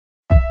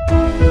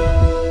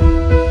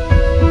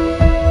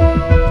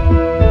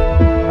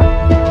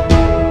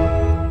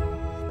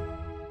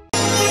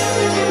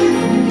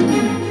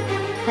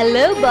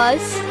Hello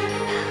boss.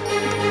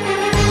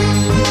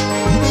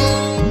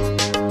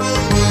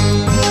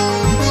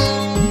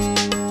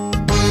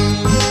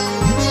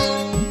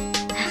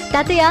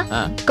 తాతయ్య,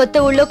 కొత్త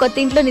ఊళ్ళో కొత్త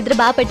ఇంట్లో నిద్ర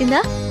బాగా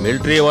పట్టిందా?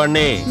 మిలిటరీ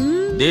వాడిని,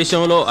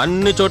 దేశంలో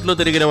అన్ని చోట్ల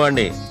తిరిగిన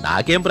వాడిని,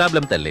 నాకేం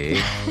ప్రాబ్లం తల్లి.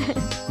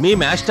 మీ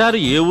మాస్టర్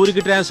ఏ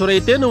ఊరికి ట్రాన్స్ఫర్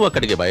అయితే నువ్వు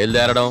అక్కడికి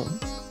బయలుదేరడం,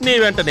 నీ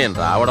వెంట నేను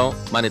రావడం,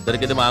 మన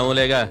ఇద్దరికి ఇది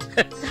మామూలేగా.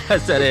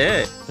 సరే,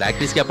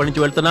 ప్రాక్టీస్ కి ఎప్పటి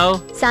నుంచి వెళ్తున్నావు?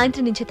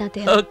 సాయంత్రం నుంచి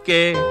తాతయ్య. ఓకే.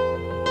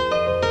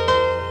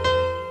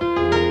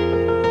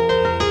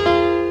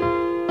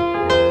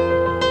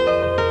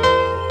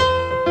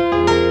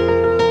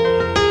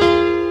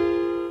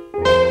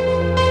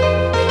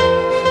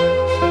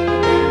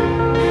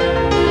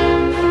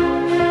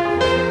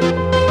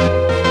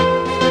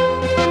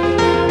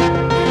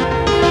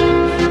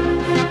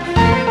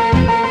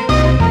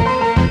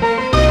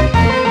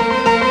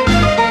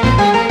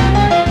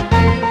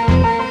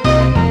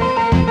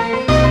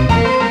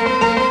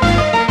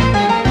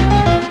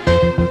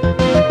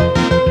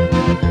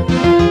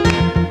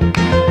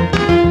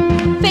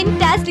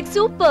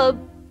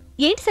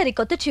 ఏంటి సరే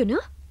కొత్త ట్యూన్?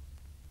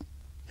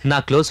 నా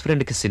క్లోజ్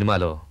ఫ్రెండ్ కి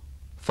సినిమాలో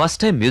ఫస్ట్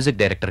టైం మ్యూజిక్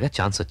డైరెక్టర్ గా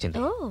ఛాన్స్ వచ్చింది.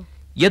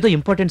 ఏదో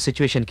ఇంపార్టెంట్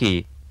సిచ్యువేషన్ కి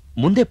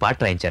ముందే పాట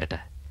రాయించారట.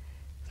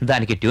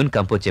 దానికి ట్యూన్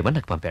కంపోజ్ చేయమని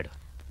నాకు పంపాడు.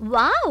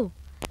 వావ్,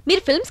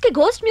 మీరు ఫిల్మ్స్ కి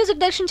గోస్ట్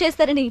మ్యూజిక్ డైరెక్షన్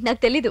చేస్తారని నాకు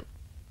తెలీదు.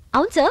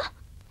 అవును సార్,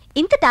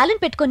 ఇంత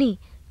టాలెంట్ పెట్టుకొని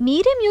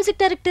మీరే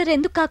మ్యూజిక్ డైరెక్టర్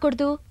ఎందుకు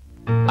కాకూడదు?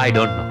 ఐ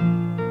డోంట్ నో,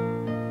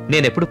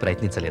 నేనెప్పుడు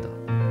ప్రయత్నించలేదు.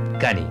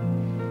 కానీ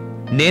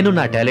నేను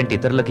నా టాలెంట్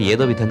ఇతరులకు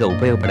ఏదో విధంగా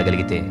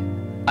ఉపయోగపడగలిగితే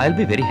I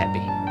will be very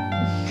happy.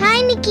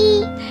 Hi Nikki.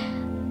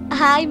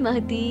 Hi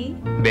Mahathi.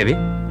 Baby,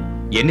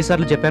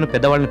 ఎన్నిసార్లు చెప్పాను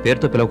పెద్దవాళ్ళని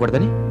పేరుతో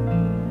పిలవకూడదని?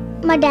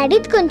 మా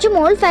డాడీది కొంచెం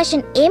ఓల్డ్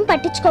ఫ్యాషన్, ఏం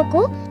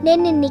పట్టించుకోకు.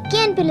 నేను నిన్ను నిక్కీ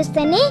అని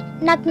పిలుస్తేనే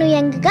నాకు నువ్వు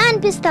యంగ్ గా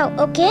అనిపిస్తావు.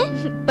 Okay?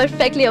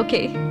 Perfectly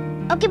okay.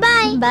 Okay,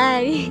 bye.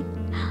 Bye.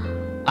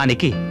 ఆ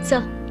నిక్కీ,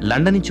 సార్,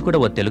 లండన్ నుంచి కూడా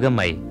ఓ తెలుగు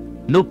అమ్మాయి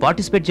నువ్వు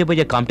పార్టిసిపేట్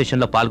చేయబోయే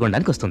కాంపిటీషన్ లో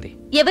పాల్గొనడానికి వస్తుంది.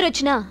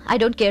 ఎవరొచ్చినా ఐ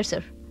డోంట్ కేర్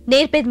సార్.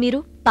 నేర్పేది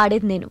మీరు,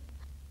 పాడేది నేను.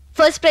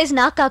 ఫస్ట్ ప్రైజ్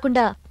నాకు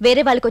కాకుండా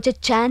వేరే వాళ్ళకి వచ్చే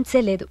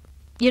ఛాన్సే లేదు.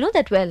 You know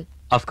that well.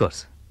 Of course.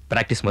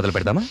 Practice మొదలు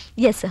పెడదామా?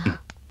 yes sir.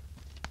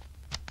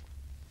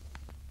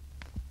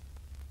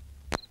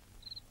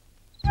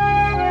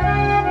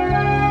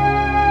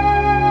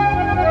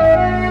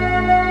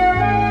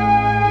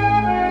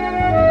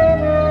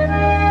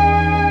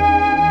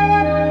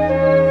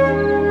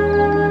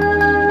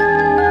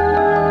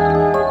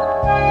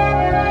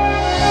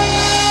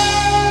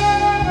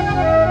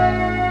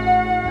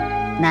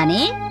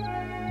 నాని,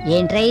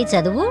 ఏంట్రా ఈ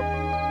చదువు?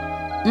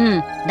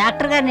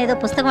 డాక్టర్ గారిని ఏదో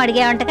పుస్తకం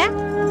అడిగావంటగా?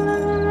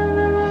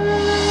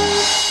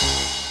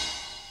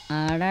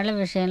 ఆడాళ్ళ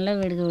విషయంలో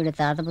వీడి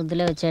తాత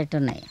బుద్ధులే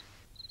వచ్చేట్టున్నాయి.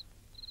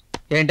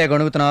 ఏంటే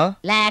గొణుగుతున్నావు?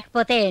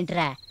 లేకపోతే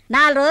ఏంట్రా,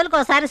 4 రోజులకు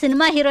ఒకసారి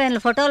సినిమా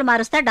హీరోయిన్ల ఫోటోలు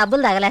మారుస్తా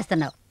డబ్బులు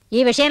తగలేస్తున్నావు.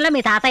 ఈ విషయంలో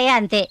మీ తాతయ్య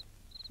అంతే.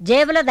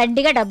 జేబులో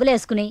దండిగా డబ్బులు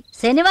వేసుకుని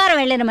శనివారం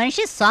వెళ్ళిన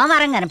మనిషి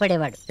సోమవారం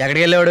కనపడేవాడు.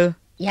 ఎక్కడికి వెళ్ళేవాడు?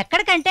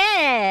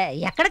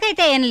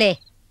 ఎక్కడికైతే ఏంలే.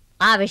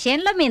 ఆ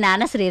విషయంలో మీ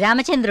నాన్న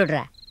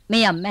శ్రీరామచంద్రుడురా.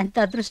 మీ అమ్మ ఎంత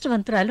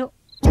అదృష్టవంతురాలు.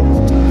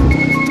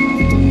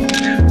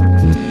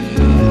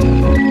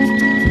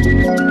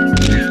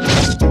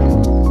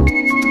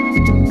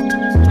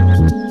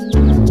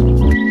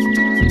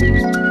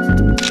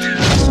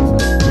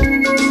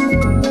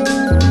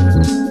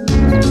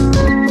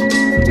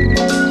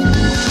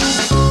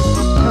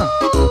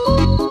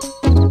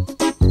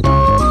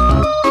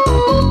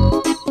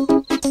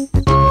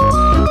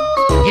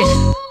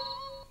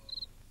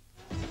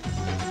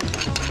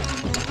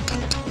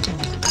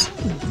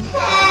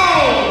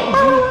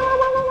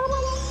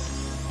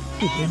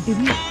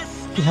 ఏంటిది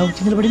ఇలా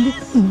వచ్చి నిలబడింది?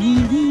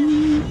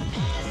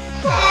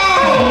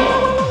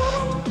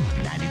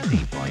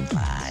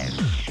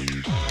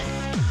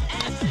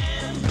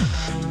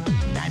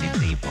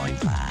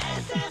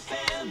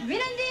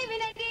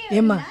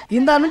 ఏమ్మా,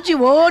 ఇందా నుంచి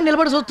ఓ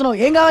నిలబడి చూస్తున్నావు,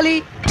 ఏం కావాలి?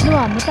 నువ్వు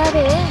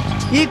అమ్ముతావే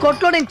ఈ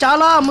కొట్లో నేను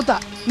చాలా అమ్ముతా,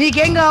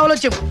 నీకేం కావాలో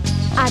చెప్పు.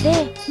 అదే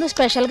నువ్వు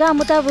స్పెషల్ గా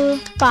అమ్ముతావు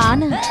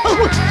పాన్.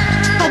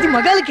 అది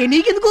మగాళ్ళకి,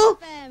 నీకెందుకు?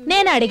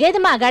 నేను అడిగేది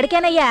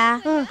మగాడికేనయ్యా.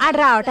 ఆడు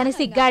రావటానికి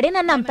సిగ్గాడి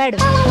నన్ను చంపాడు.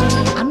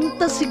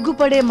 అంత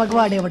సిగ్గుపడే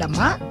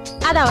మగవాడేవాడమ్మా?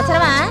 అది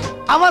అవసరమా?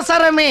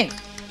 అవసరమే.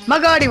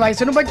 మగాడి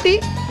వయసును బట్టి,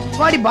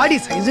 వాడి బాడీ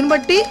సైజును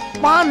బట్టి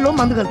పాన్ లో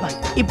మందు కలపాలి.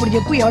 ఇప్పుడు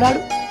చెప్పు,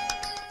 ఎవడాడు?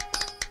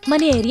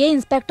 మన ఏరియా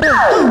ఇన్స్పెక్టర్.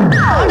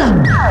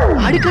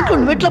 ఆడికంట్లో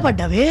నువ్వెట్లా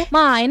పడ్డావే?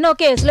 మా ఆయన ఒక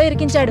కేసులో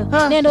ఇరికించాడు.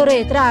 నేను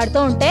రేత్రి ఆడుతూ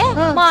ఉంటే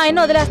మా ఆయన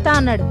వదిలేస్తా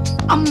అన్నాడు.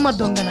 అమ్మ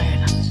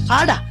దొంగనాయన,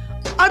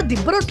 ఆడు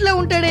దిబ్బరొట్లా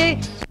ఉంటాడే.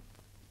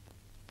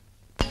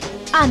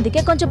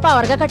 అందుకే కొంచెం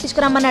పవర్ గా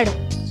కట్టించుకురమ్మన్నాడు.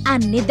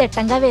 అన్ని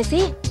దిట్టంగా వేసి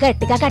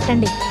గట్టిగా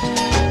కట్టండి.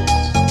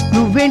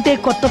 నువ్వేంటే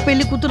కొత్త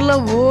పెళ్లి కూతురులో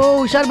ఓ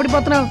హుషారు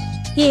పడిపోతున్నావు?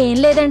 ఏం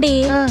లేదండి,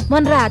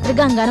 మొన్న రాత్రి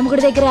గంగానమ్మ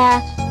గుడి దగ్గర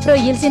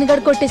రొయ్యల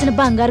సినిగడు కొట్టేసిన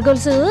బంగారు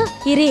గొలుసు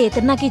ఈ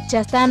రేత్రి నాకు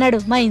ఇచ్చేస్తా అన్నాడు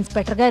మా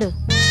ఇన్స్పెక్టర్ గారు.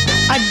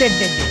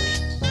 అడ్డడ్డే,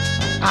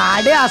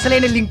 ఆడే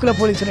అసలైన లింకుల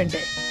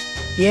పోలీసులంటే.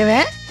 ఏమే,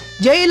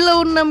 జైల్లో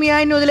ఉన్న మీ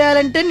ఆయన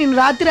వదిలేయాలంటే నేను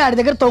రాత్రి ఆడి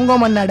దగ్గర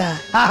తొంగోమన్నాడా?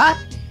 ఆహా,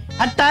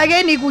 అట్టాగే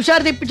నీకు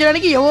హుషారు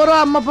తెప్పించడానికి ఎవరో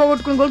అమ్మ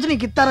పోగొట్టుకుని గొలుసు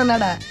నీకు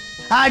ఇస్తారన్నాడా?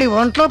 ఆడి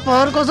ఒంట్లో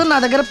పవర్ కోసం నా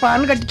దగ్గర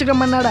పాన్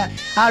కట్టించుకోమన్నాడా?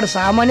 ఆడు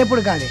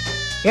సామాన్యప్పుడు కాదే.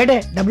 ఏడే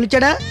డబ్బులు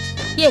ఇచ్చాడా?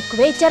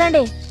 ఎక్కువే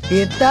ఇచ్చారండి.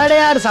 ఇస్తాడే,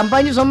 ఆడు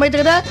సంపాదించి సొమ్ము అయితే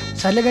కదా.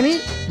 సర్లే కానీ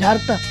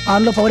జాగ్రత్త,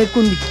 ఆన్లో పవర్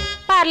ఎక్కువ ఉంది.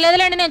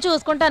 పర్లేదులేండి, నేను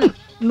చూసుకుంటాను.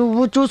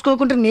 నువ్వు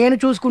చూసుకోకుంటే నేను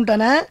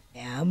చూసుకుంటానా?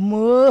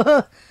 అమ్మో.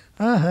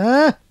 ఆహా.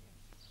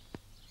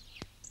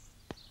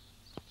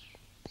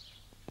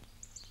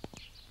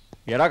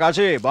 ఎరా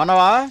కాశీ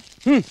బాగున్నావా?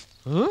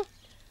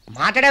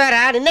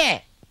 మాట్లాడేవారా నిన్నే?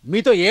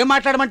 మీతో ఏం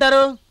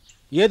మాట్లాడమంటారు?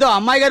 ఏదో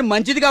అమ్మాయి గారు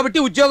మంచిది కాబట్టి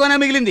ఉద్యోగం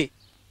మిగిలింది.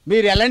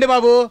 మీరు వెళ్ళండి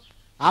బాబు,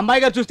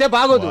 అమ్మాయి గారు చూస్తే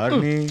బాగోదు.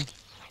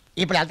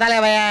 ఇప్పుడు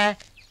వెళ్తాలేవయ్యా.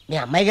 మీ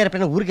అమ్మాయి గారి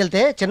పైన ఊరికి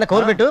వెళ్తే చిన్న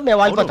కౌరు పెట్టు, మేము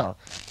వాడిపోతాం.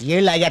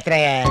 ఏళ్ళు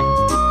ఆగేత్తరాయా.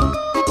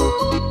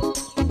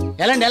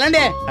 వెళ్ళండి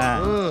వెళ్ళండి.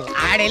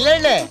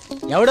 ఆడెళ్ళండి.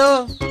 ఎవడు?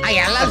 ఆ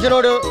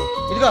వెళ్ళాల్సినోడు.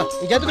 ఇదిగో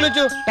ఈ జంతుకులు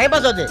ఇచ్చు, టైం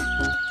పాస్ అవుద్ది.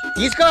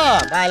 తీసుకో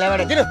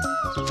బాగా తిను.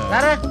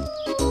 రారా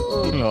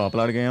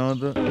లోపలాడికి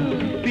ఏమవుద్దు.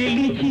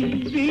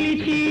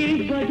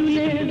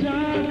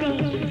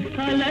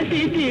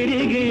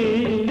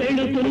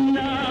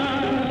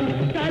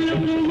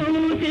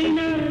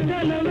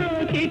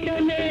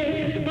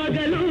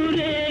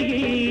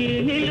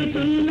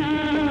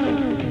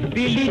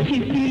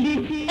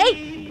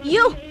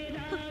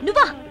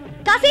 నువ్వా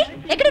కాశీ?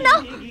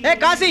 ఎక్కడున్నావు? ఏ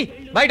కాశీ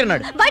బయట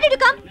ఉన్నాడు. Why did you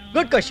come?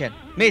 Good question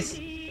miss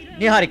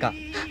Niharika.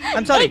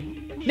 I'm sorry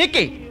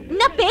Nikki.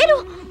 నా పేరు.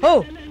 ఓ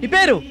నీ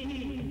పేరు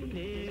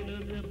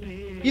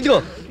ఇదిగో.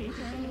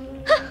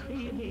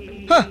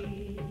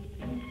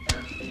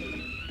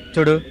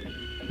 చూడు,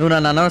 నువ్వు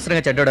నన్ను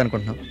అనవసరంగా చెడ్డాడు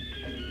అనుకుంటున్నావు.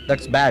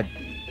 That's bad.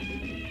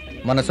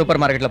 మన సూపర్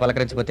మార్కెట్లో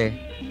పలకరించకపోతే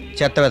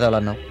చెత్త వెదవాలు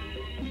అన్నావు.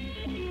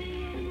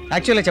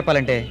 యాక్చువల్గా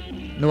చెప్పాలంటే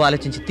నువ్వు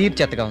ఆలోచించి తీరు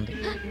చెత్తగా ఉంది.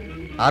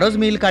 ఆ రోజు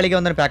మీ ఇల్లు ఖాళీగా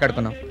ఉందని ప్యాక్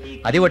ఆడుకున్నావు.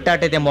 అది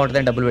ఒట్టాటైతే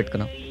బాగుంటుందని డబ్బులు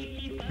పెట్టుకున్నావు.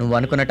 నువ్వు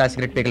అనుకున్నట్టు ఆ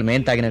సిగరెట్ పీకలు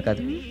మేం తాగినవి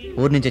కాదు,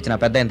 ఊరి నుంచి వచ్చిన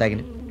పెద్ద ఆయన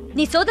తాగిన.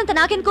 నీ సోదంతా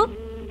నాకెందుకు?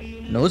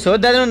 నువ్వు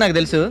సోద్దాదని నాకు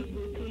తెలుసు.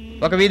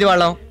 ఒక వీధి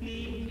వాళ్ళం,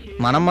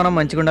 మనం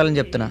మంచిగా ఉండాలని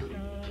చెప్తున్నా.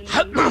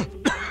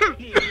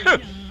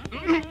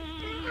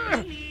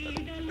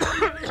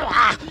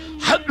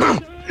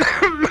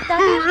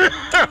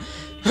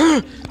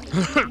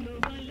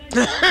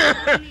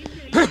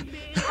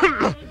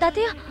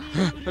 తాతయ్య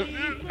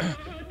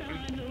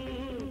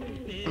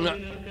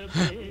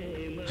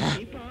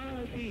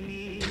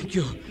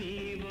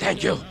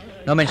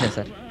నో మెన్షన్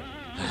సార్.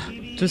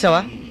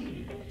 చూసావా,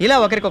 ఇలా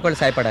ఒకరికొకరు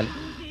సాయపడాలి.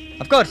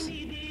 అఫ్కోర్స్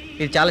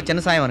ఇది చాలా చిన్న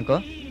సాయం అనుకో,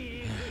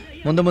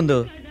 ముందు ముందు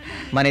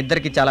మన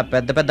ఇద్దరికి చాలా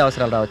పెద్ద పెద్ద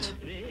అవసరాలు రావచ్చు.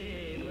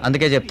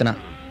 అందుకే చెప్తున్నా,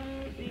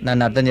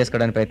 నన్ను అర్థం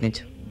చేసుకోవడానికి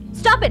ప్రయత్నించు.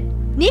 Stop it.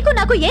 నీకు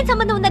నాకు ఏం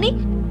సంబంధం ఉందని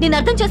నేను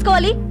అర్థం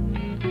చేసుకోవాలి?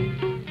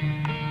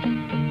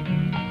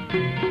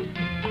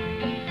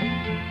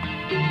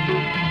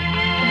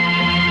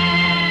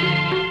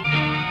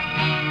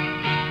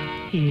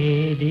 ఏ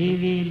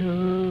దేవిలో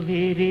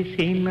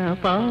విరిసిన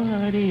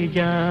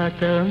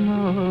పారిజాతమో,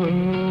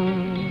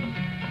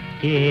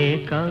 ఏ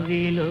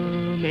కవిలో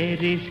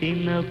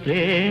మెరిసిన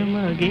ప్రేమ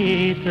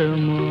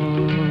గీతమో,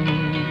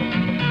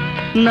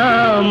 నా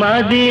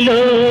మదిలో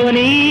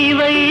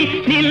నీవై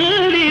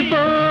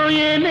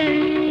నిలిపోయనే.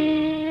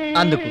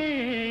 అందుకు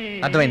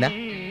అర్థమైందా?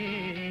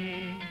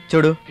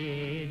 చూడు,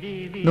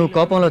 నువ్వు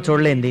కోపంలో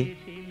చూడలేంది,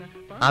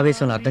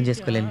 ఆవేశంలో అర్థం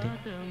చేసుకోలేంది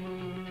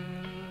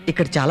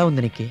ఇక్కడ చాలా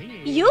ఉంది. నీకు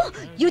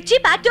You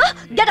cheap actor,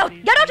 get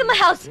out of my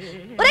house.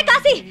 ఒరే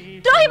Kashi,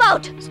 throw him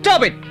out.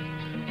 Stop it.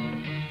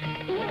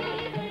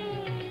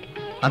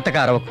 అంతగా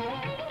అరవకు,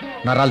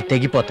 నరాలు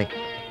తెగిపోతాయి.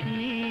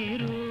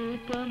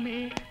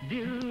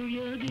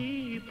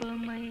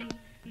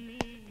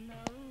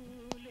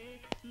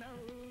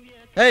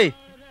 ఏయ్,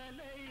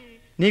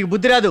 నీకు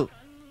బుద్ధి రాదు,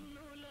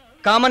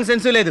 కామన్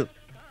సెన్సు లేదు.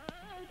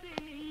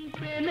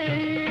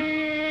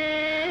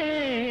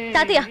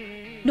 తాతయ్య,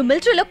 నువ్వు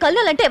మిలిటరీలో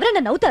కల్లాలంటే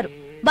ఎవరైనా నవ్వుతారు.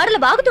 వాడలా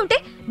బాగుతుంటే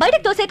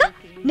బయటకు తోసేక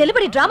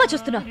నిలబడి డ్రామా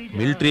చూస్తున్నావు.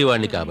 మిలిటరీ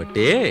వాడిని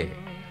కాబట్టే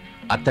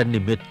అతన్ని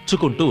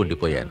మెచ్చుకుంటూ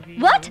ఉండిపోయాను.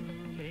 వాట్?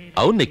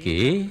 అవునికి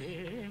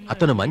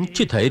అతను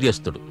మంచి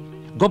ధైర్యస్తుడు,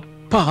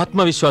 గొప్ప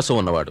ఆత్మవిశ్వాసం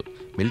ఉన్నవాడు.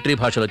 మిలిటరీ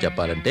భాషలో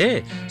చెప్పాలంటే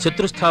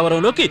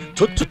శత్రుస్థావరంలోకి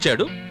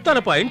చొచ్చుచ్చాడు, తన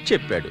పాయింట్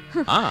చెప్పాడు.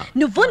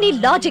 నువ్వు నీ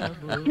లాజిక్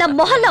నా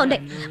మొహల్లా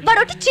ఉన్నాయి.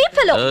 వాడొట్టి cheap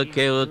fellow.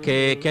 Okay okay,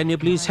 can you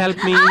please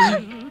help me?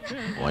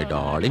 My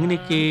darling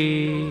Nikki.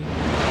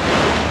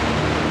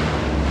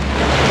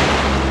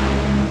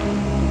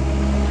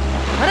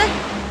 అరే,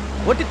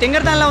 ఒట్టి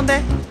తింగరదానిలా ఉందే,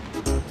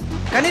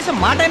 కనీసం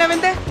మాట అయినా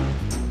విందే.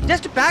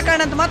 జస్ట్ ప్యాక్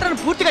ఆడినంత మాత్రం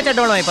పూర్తిగా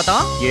చెడ్డవడం అయిపోతాం.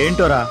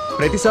 ఏంటోరా,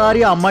 ప్రతిసారి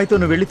ఆ అమ్మాయితో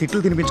నువ్వు వెళ్ళి తిట్లు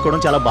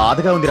తినిపించుకోవడం చాలా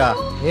బాధగా ఉందిరా.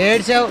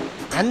 ఏడ్చావు.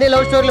 అన్ని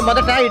లవ్ స్టోరీలు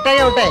మొదట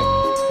ఇట్టాగే ఉంటాయి.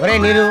 ఒరే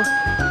నీరు,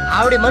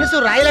 ఆవిడ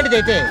మనసు రాయి లాంటిది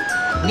అయితే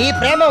నీ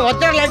ప్రేమ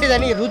వజ్రం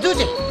లాంటిదని రుజువు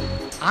చెయ్యి.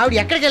 ఆవిడ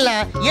ఎక్కడికి వెళ్ళా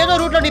ఏదో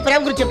రూట్లో నీ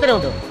ప్రేమ గురించి చెప్తూనే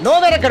ఉంటావు. నో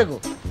వేరెక్కడకు,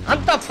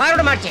 అంత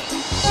ఫార్వర్డ్ మార్చే.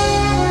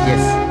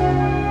 ఎస్,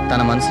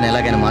 తన మనసుని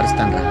ఎలాగైనా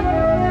మారుస్తాను రా.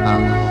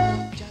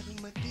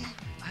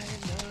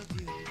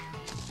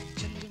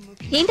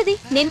 ఏంటిది?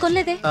 నేను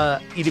కొనలేదే.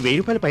 ఇది 1000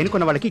 రూపాయల పైన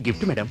కొన్న వాళ్ళకి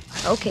gift madam.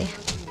 Okay.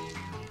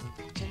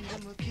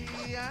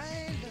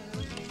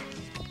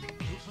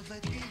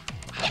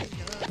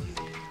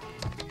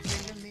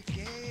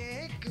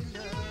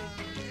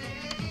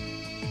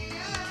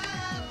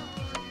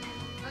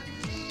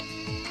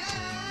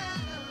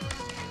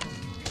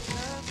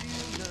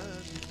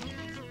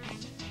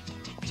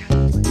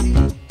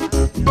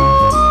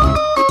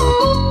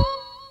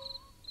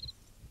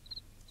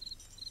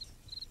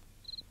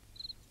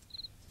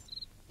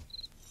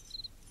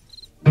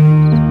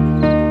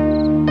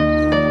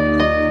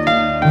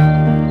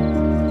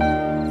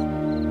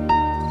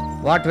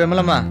 What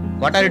Vimalamma,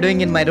 what are you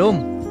doing in my room?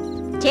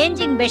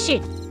 Changing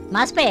bedsheet.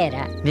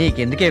 మాసిపోయారా?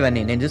 నీకెందుకే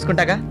ఇవన్నీ, నేను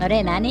చూసుకుంటాగా. ఒరే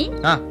నాని,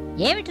 ఆ,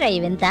 ఏమిట్రా ఈ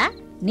వింత?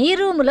 నీ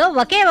రూములో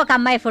ఒకే ఒక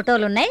అమ్మాయి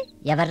ఫోటోలున్నాయి.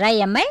 ఎవర్రా ఈ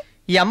అమ్మాయి?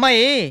 ఈ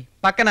అమ్మాయి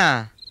పక్కన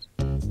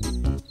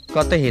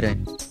కొత్త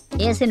హీరోయిన్.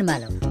 ఏ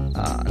సినిమాలో?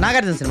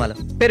 నాగార్జున సినిమాలో,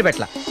 పేరు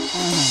పెట్ల.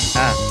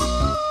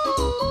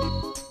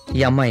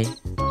 ఈ అమ్మాయి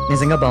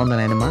నిజంగా బాగుందా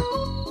నాయనమ్మా?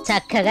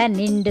 చక్కగా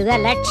నిండుగా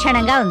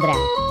లక్షణంగా ఉందిరా.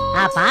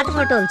 ఆ పాత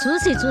ఫోటోలు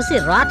చూసి చూసి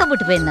రోత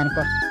పుట్టిపోయింది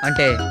అనుకో.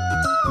 అంటే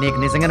నీకు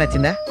నిజంగా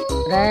నచ్చిందా?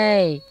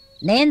 రేయ్,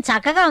 నేను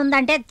చక్కగా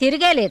ఉందంటే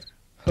తిరిగే లేదు.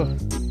 హో,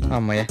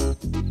 అమ్మయ్యా,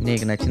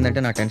 నీకు నచ్చిందంటే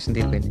నా టెన్షన్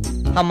తీరిపోయింది.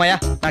 అమ్మయ్యా,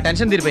 నా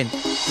టెన్షన్ తీరిపోయింది.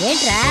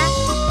 ఏంట్రా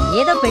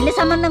ఏదో పెళ్లి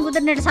సంబంధం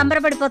కుదిరినట్టు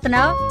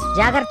సంబరపడిపోతున్నావు?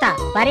 జాగ్రత్త,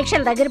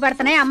 పరీక్షలు దగ్గర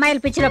పడుతున్నాయి.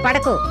 అమ్మాయిల పిచ్చిలో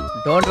పడకు.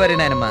 డోంట్ వరీ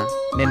నాయనమ్మా,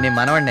 నేను నీ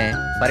మనవడినే.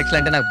 పరీక్షలు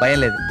అంటే నాకు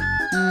భయం లేదు.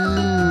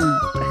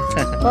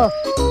 ఓ,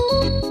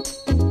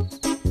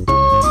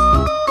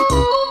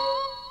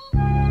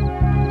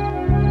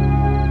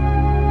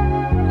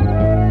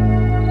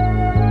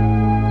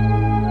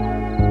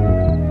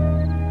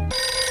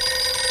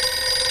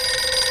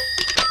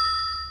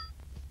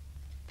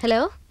 హలో,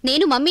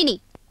 నేను మమ్మీని.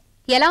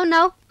 ఎలా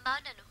ఉన్నావు?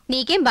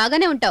 నీకేం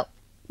బాగానే ఉంటావు.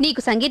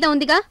 నీకు సంగీతం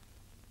ఉందిగా.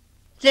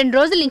 2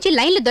 రోజుల నుంచి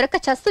లైన్లు దొరక్క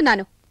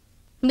చస్తున్నాను.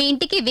 మీ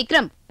ఇంటికి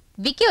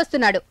విక్కీ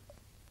వస్తున్నాడు.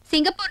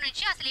 సింగపూర్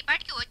నుంచి అసలు ఈ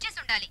పాటికి వచ్చేసి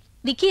ఉండాలి.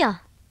 విక్కీయా?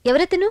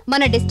 ఎవరెతను?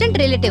 మన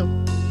డిస్టెంట్ రిలేటివ్.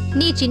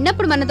 నీ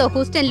చిన్నప్పుడు మనతో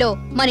హూస్టన్లో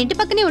మన ఇంటి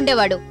పక్కనే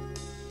ఉండేవాడు.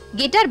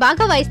 గిటార్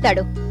బాగా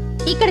వాయిస్తాడు.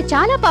 ఇక్కడ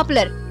చాలా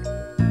పాపులర్.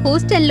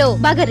 హూస్టన్లో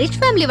బాగా రిచ్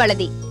ఫ్యామిలీ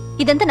వాళ్ళది.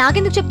 ఇదంతా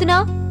నాకెందుకు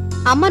చెప్తున్నావు?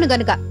 అమ్మను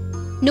గనుక.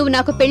 నువ్వు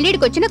నాకు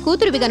పెళ్లిడికొచ్చిన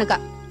కూతురువి గనుక.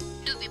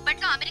 నువ్వు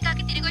ఇప్పట్లో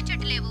అమెరికాకి తిరిగి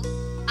వచ్చేట్టు లేవు.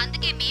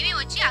 అందుకే మేమే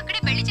వచ్చి అక్కడే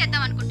పెళ్లి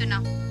చేద్దాం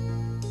అనుకుంటున్నాం.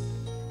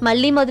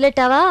 మళ్ళీ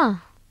మొదలెట్టావా?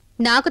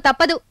 నాకు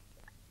తప్పదు.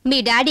 మీ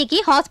డాడీకి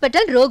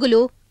హాస్పిటల్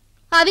రోగులు,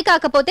 అవి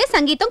కాకపోతే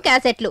సంగీతం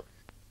క్యాసెట్లు.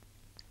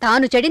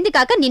 తాను చెడింది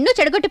కాక నిన్ను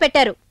చెడగొట్టి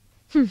పెట్టారు.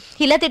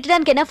 ఇలా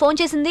తిట్టడానికైనా ఫోన్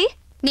చేసింది?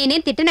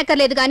 నేనేం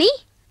తిట్టనక్కర్లేదు గాని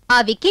ఆ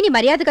విక్కీని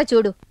మర్యాదగా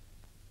చూడు.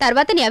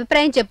 తర్వాత నీ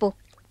అభిప్రాయం చెప్పు.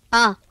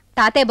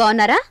 తాతయ్య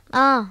బాగున్నారా?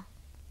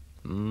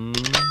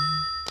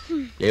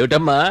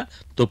 ఏమిటమ్మా,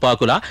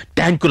 తుపాకులా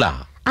ట్యాంకులా?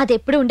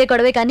 అదెప్పుడు ఉండే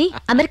గొడవే కానీ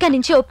అమెరికా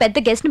నుంచి ఓ పెద్ద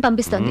గెస్ట్ ని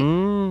పంపిస్తోంది.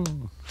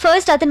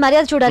 ఫస్ట్ అతని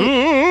మర్యాద చూడాలి.